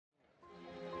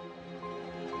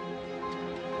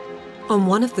On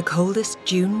one of the coldest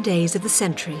June days of the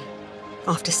century,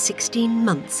 after 16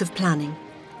 months of planning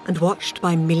and watched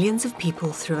by millions of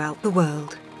people throughout the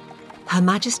world, Her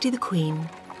Majesty the Queen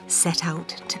set out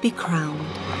to be crowned.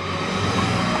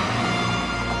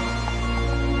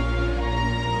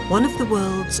 One of the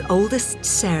world's oldest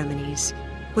ceremonies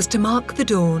was to mark the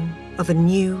dawn of a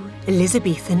new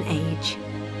Elizabethan age.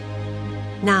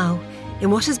 Now,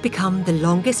 in what has become the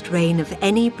longest reign of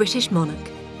any British monarch,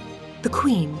 the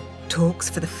Queen talks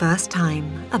for the first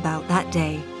time about that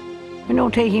day. You're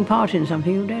not taking part in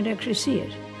something, you don't actually see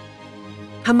it.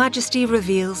 Her Majesty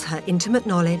reveals her intimate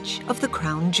knowledge of the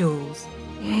crown jewels.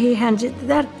 He hands it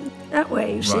that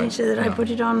way, you see, so that I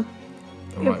put it on,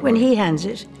 when he hands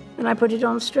it, then I put it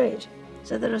on straight.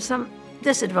 So there are some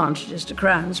disadvantages to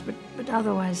crowns, but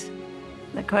otherwise,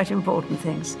 they're quite important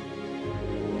things.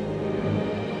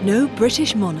 No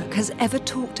British monarch has ever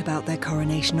talked about their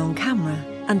coronation on camera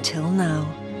until now.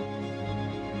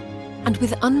 And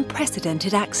with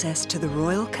unprecedented access to the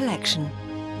royal collection,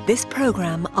 this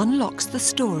programme unlocks the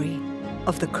story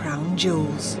of the crown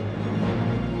jewels.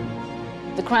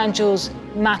 The crown jewels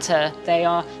matter. They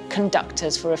are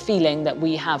conductors for a feeling that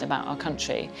we have about our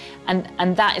country.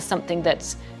 And that is something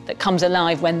that comes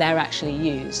alive when they're actually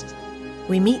used.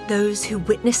 We meet those who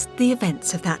witnessed the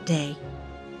events of that day.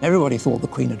 Everybody thought the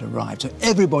Queen had arrived, so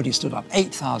everybody stood up.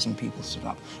 8,000 people stood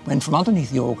up, when from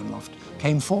underneath the organ loft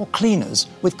came 4 cleaners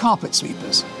with carpet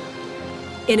sweepers.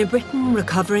 In a Britain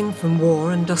recovering from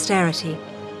war and austerity,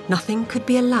 nothing could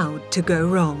be allowed to go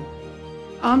wrong.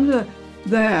 Under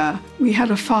there, we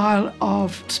had a file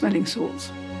of smelling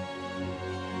salts.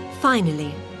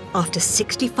 Finally, after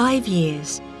 65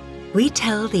 years, we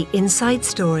tell the inside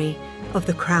story of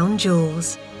the crown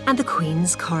jewels and the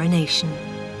Queen's coronation.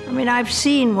 I mean, I've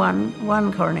seen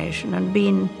one coronation and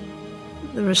been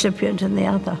the recipient in the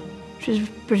other, which is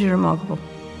pretty remarkable.